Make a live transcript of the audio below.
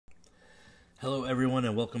Hello everyone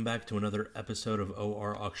and welcome back to another episode of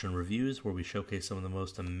OR Auction Reviews, where we showcase some of the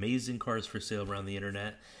most amazing cars for sale around the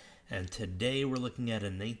internet. And today we're looking at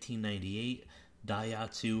a 1998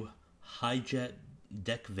 Daihatsu HiJet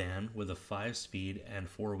deck van with a 5-speed and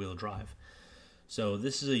 4-wheel drive. So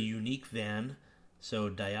this is a unique van.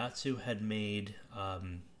 So Daihatsu had made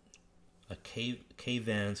a K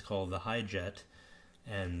vans called the HiJet,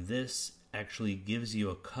 and this actually gives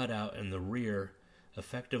you a cutout in the rear,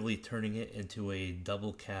 effectively turning it into a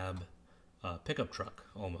double cab pickup truck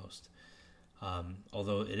almost.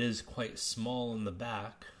 Although it is quite small in the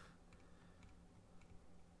back.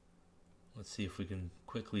 Let's see if we can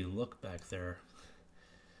quickly look back there.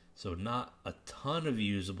 So not a ton of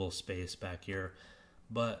usable space back here,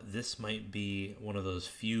 but this might be one of those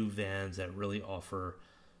few vans that really offer,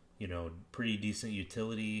 pretty decent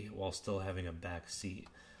utility while still having a back seat.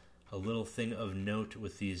 A little thing of note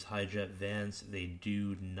with these HiJet vans, they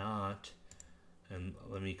do not, and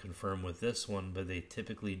let me confirm with this one, but they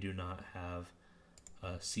typically do not have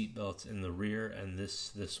seat belts in the rear, and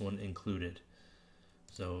this one included.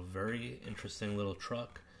 So very interesting little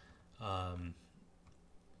truck. So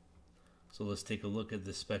let's take a look at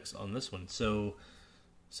the specs on this one. So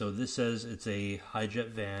this says it's a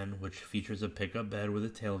HiJet van, which features a pickup bed with a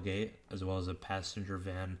tailgate, as well as a passenger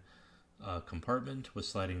van compartment with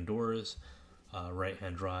sliding doors,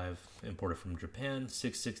 right-hand drive, imported from Japan,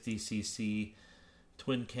 660cc,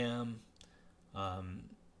 twin cam,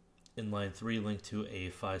 inline 3 linked to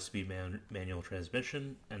a 5-speed manual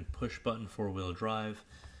transmission, and push-button 4-wheel drive.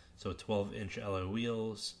 So 12-inch alloy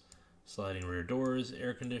wheels, sliding rear doors,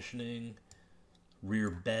 air conditioning,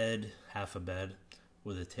 rear bed, half a bed,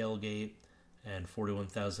 with a tailgate, and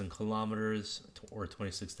 41,000 kilometers or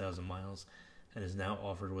 26,000 miles. And is now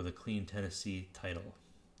offered with a clean Tennessee title.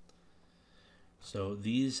 So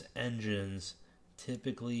these engines,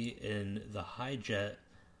 typically in the HiJet,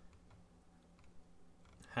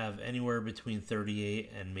 have anywhere between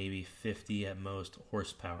 38 and maybe 50 at most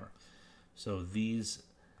horsepower. So these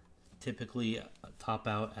typically top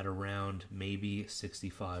out at around maybe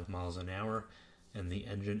 65 miles an hour, and the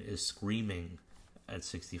engine is screaming at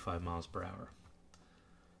 65 miles per hour.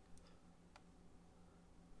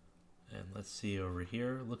 And let's see over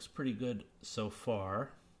here. Looks pretty good so far.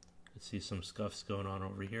 Let's see some scuffs going on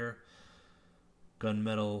over here.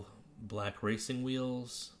 Gunmetal black racing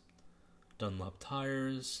wheels, Dunlop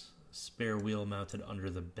tires, spare wheel mounted under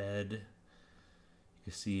the bed.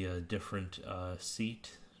 You can see a different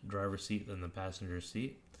seat, driver seat, than the passenger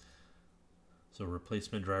seat. So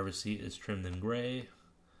replacement driver seat is trimmed in gray.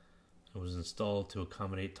 It was installed to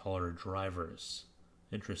accommodate taller drivers.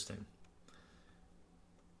 Interesting.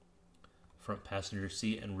 Front passenger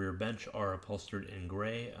seat and rear bench are upholstered in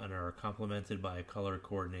gray and are complemented by a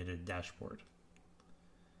color-coordinated dashboard.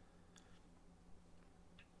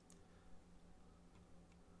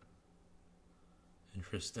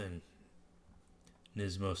 Interesting.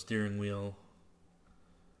 Nismo steering wheel.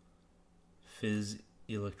 Fizz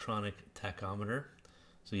electronic tachometer.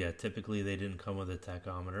 So yeah, typically they didn't come with a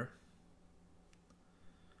tachometer.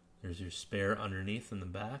 There's your spare underneath in the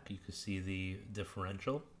back. You can see the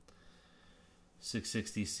differential.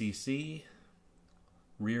 660cc,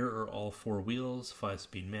 rear or all 4 wheels,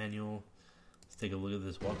 5-speed manual. Let's take a look at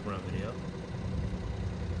this walk around video.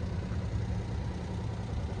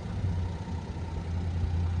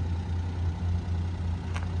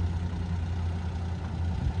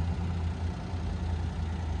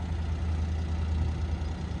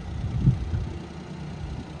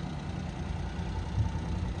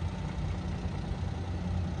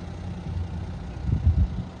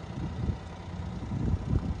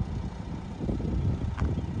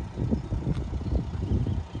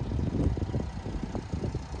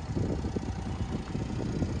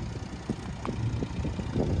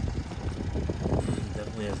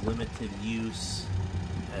 Has limited use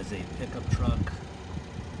as a pickup truck.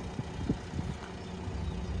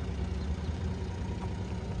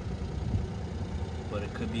 But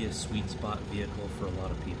it could be a sweet spot vehicle for a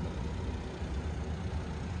lot of people.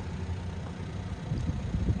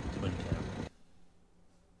 Twin cam.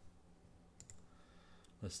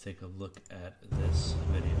 Let's take a look at this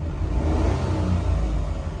video.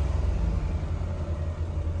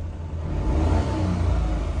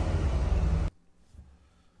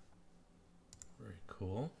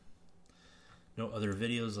 Cool. No other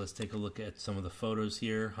videos. Let's take a look at some of the photos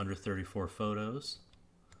here. 134 photos.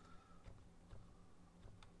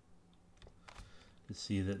 You can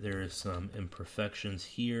see that there is some imperfections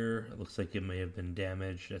here. It looks like it may have been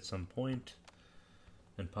damaged at some point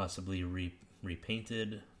and possibly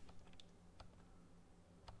repainted.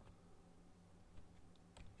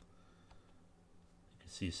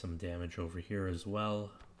 See some damage over here as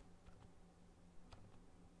well.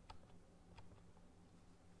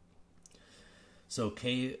 So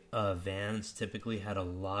K vans typically had a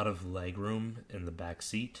lot of legroom in the back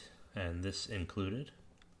seat, and this included.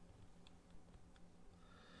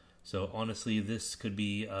 So honestly, this could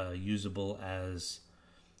be usable as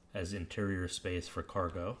interior space for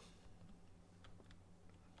cargo.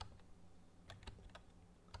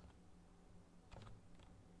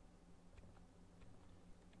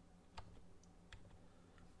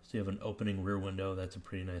 So you have an opening rear window. That's a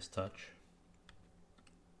pretty nice touch.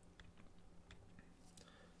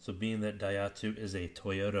 So being that Daihatsu is a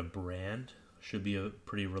Toyota brand, should be a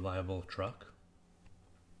pretty reliable truck.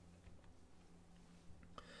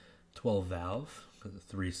 12 valve,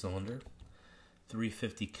 3-cylinder,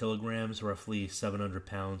 350 kilograms, roughly 700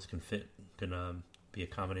 pounds can be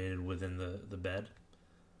accommodated within the bed.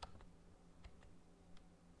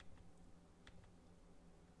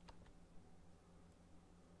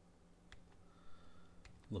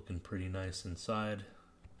 Looking pretty nice inside.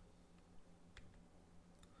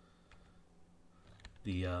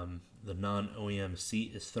 The non-OEM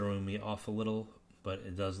seat is throwing me off a little, but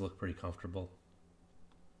it does look pretty comfortable.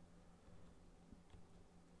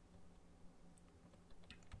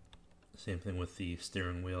 Same thing with the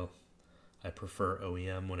steering wheel. I prefer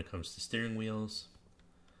OEM when it comes to steering wheels,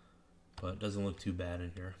 but it doesn't look too bad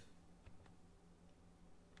in here.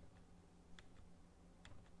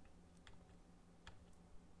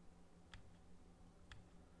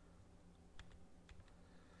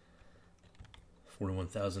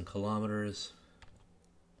 $41,000 kilometers.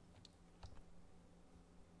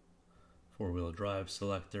 4-wheel drive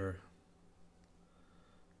selector.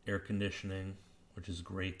 Air conditioning, which is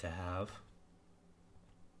great to have.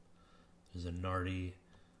 There's a Nardi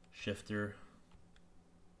shifter.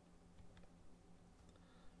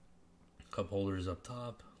 Cup holders up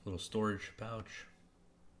top. Little storage pouch.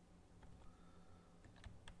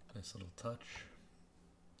 Nice little touch.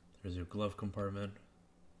 There's your glove compartment.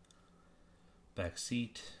 Back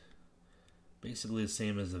seat, basically the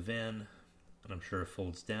same as the van, and I'm sure it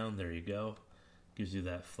folds down. There you go. Gives you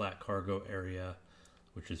that flat cargo area,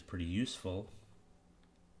 which is pretty useful.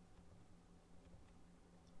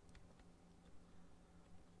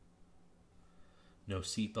 No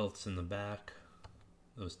seat belts in the back.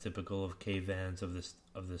 Those typical of K vans of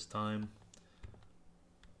this time.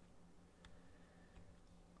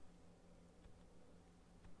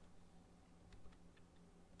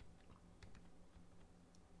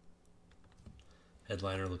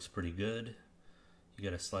 Headliner looks pretty good. You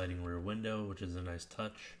got a sliding rear window, which is a nice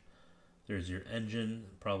touch. There's your engine,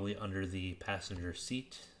 probably under the passenger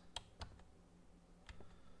seat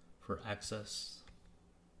for access.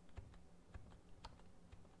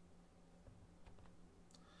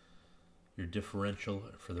 Your differential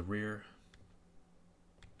for the rear.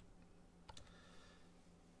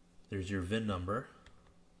 There's your VIN number.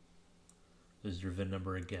 There's your VIN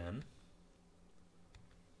number again.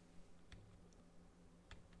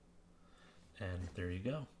 And there you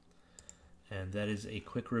go. And that is a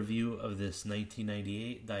quick review of this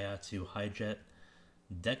 1998 Daihatsu HiJet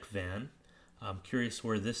deck van. I'm curious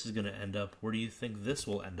where this is going to end up. Where do you think this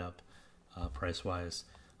will end up price-wise?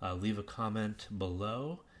 Leave a comment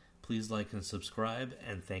below. Please like and subscribe,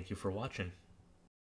 and thank you for watching.